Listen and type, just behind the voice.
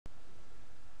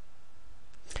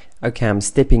Okay, I'm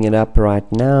stepping it up right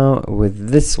now with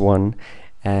this one,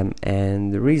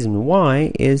 and the reason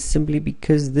why is simply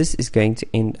because this is going to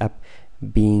end up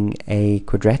being a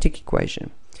quadratic equation.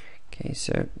 Okay,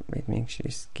 so let me actually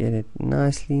just get it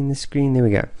nicely in the screen. There we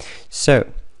go. So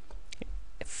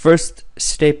first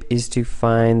step is to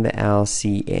find the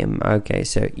LCM. Okay,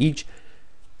 so each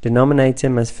denominator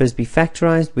must first be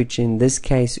factorized, which in this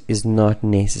case is not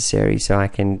necessary, so I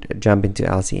can jump into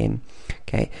LCM.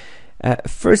 Okay,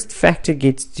 first factor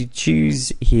gets to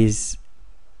choose his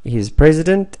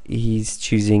president. He's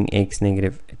choosing x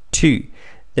negative 2.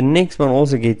 The next one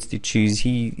also gets to choose.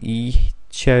 He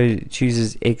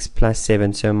chooses x plus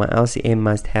 7, so my LCM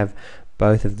must have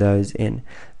both of those in.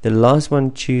 The last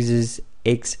one chooses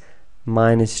x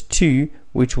minus 2,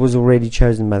 which was already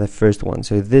chosen by the first one.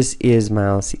 So this is my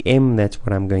LCM. That's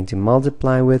what I'm going to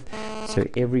multiply with. So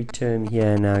every term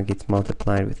here now gets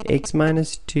multiplied with x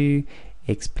minus 2,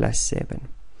 x plus 7.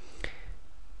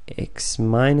 X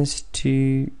minus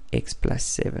 2, x plus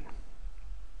 7.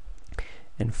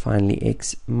 And finally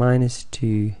x minus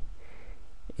 2,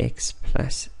 x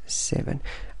plus 7.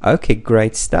 Okay,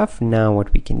 great stuff. Now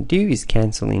what we can do is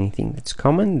cancel anything that's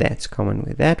common. That's common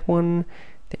with that one.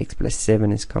 The x plus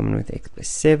 7 is common with x plus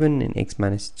 7, and x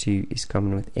minus 2 is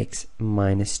common with x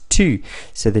minus 2.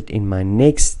 So that in my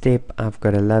next step, I've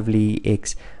got a lovely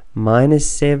x minus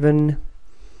 7,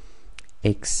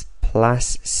 x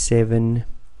plus 7,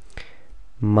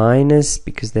 minus,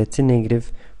 because that's a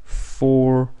negative,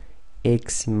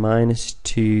 4x minus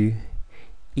 2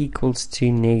 equals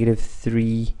to negative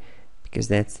 3, because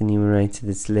that's the numerator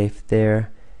that's left there,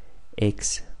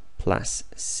 x plus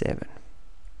 7.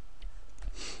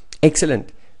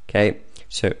 Excellent. Okay,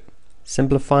 so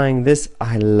simplifying this,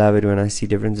 I love it when I see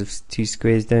difference of two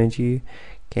squares, don't you?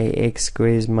 Okay, x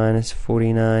squared minus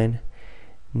 49,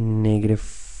 negative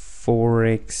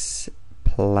 4x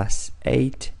plus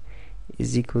 8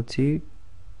 is equal to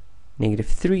negative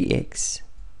 3x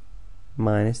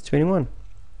minus 21.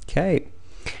 Okay,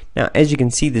 now as you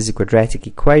can see, this is a quadratic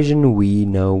equation. We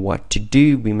know what to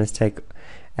do. We must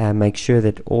make sure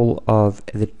that all of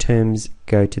the terms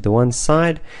go to the one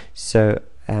side. So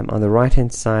on the right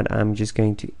hand side, I'm just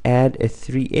going to add a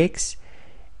 3x,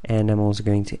 and I'm also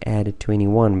going to add a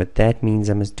 21, but that means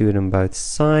I must do it on both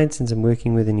sides since I'm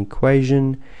working with an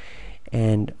equation.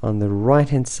 And on the right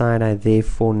hand side, I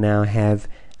therefore now have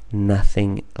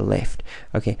nothing left.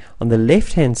 Okay, on the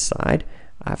left hand side,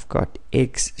 I've got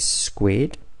x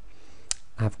squared.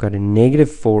 I've got a negative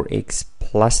 4x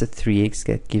plus a 3x,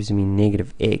 that gives me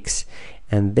negative x,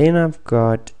 and then I've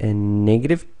got a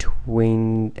negative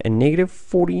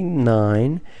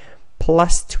 49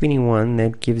 plus 21,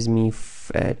 that gives me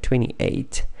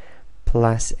 28,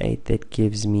 plus 8, that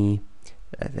gives me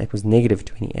that was negative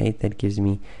 28, that gives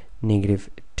me negative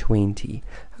 20.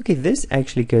 Okay, this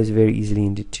actually goes very easily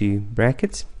into two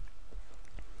brackets.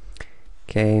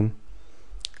 Okay,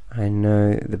 I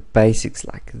know the basics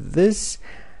like this.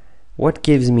 What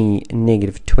gives me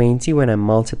negative 20 when I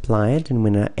multiply it, and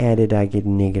when I add it I get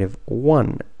negative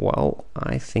 1? Well,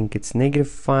 I think it's negative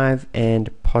 5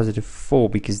 and positive 4,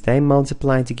 because they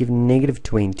multiply to give negative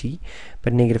 20,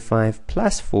 but negative 5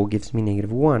 plus 4 gives me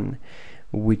negative 1,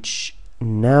 which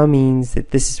now means that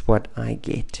this is what I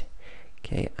get.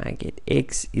 Okay, I get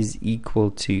x is equal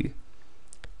to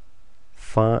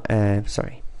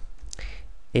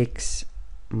x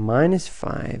minus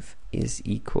 5 is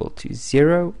equal to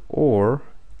 0, or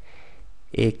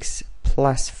x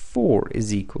plus 4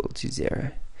 is equal to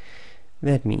 0.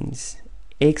 That means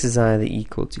x is either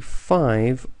equal to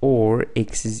 5 or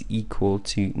x is equal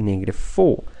to negative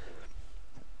 4.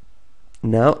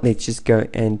 Now let's just go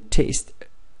and test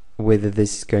whether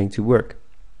this is going to work.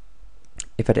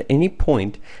 If at any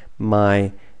point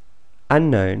my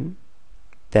unknown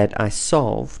that I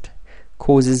solved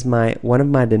causes one of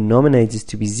my denominators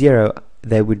to be 0,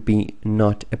 they would be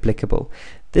not applicable.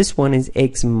 This one is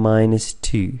x minus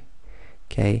 2.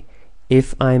 Okay,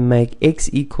 if I make x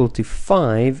equal to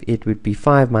 5, it would be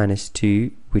 5 minus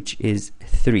 2, which is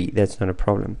 3. That's not a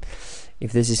problem.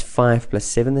 If this is 5 plus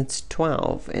 7, that's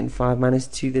 12, and 5 minus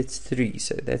 2, that's 3,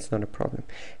 so that's not a problem.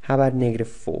 How about negative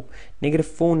 4? Negative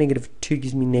 4, negative 2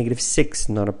 gives me negative 6,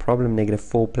 not a problem. Negative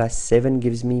 4 plus 7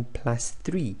 gives me plus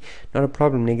 3, not a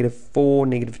problem. Negative 4,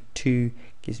 negative 2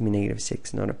 gives me negative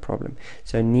 6, not a problem.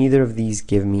 So neither of these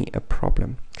give me a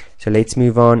problem. So let's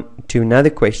move on to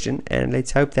another question, and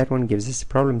let's hope that one gives us a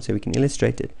problem so we can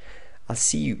illustrate it. I'll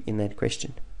see you in that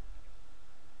question.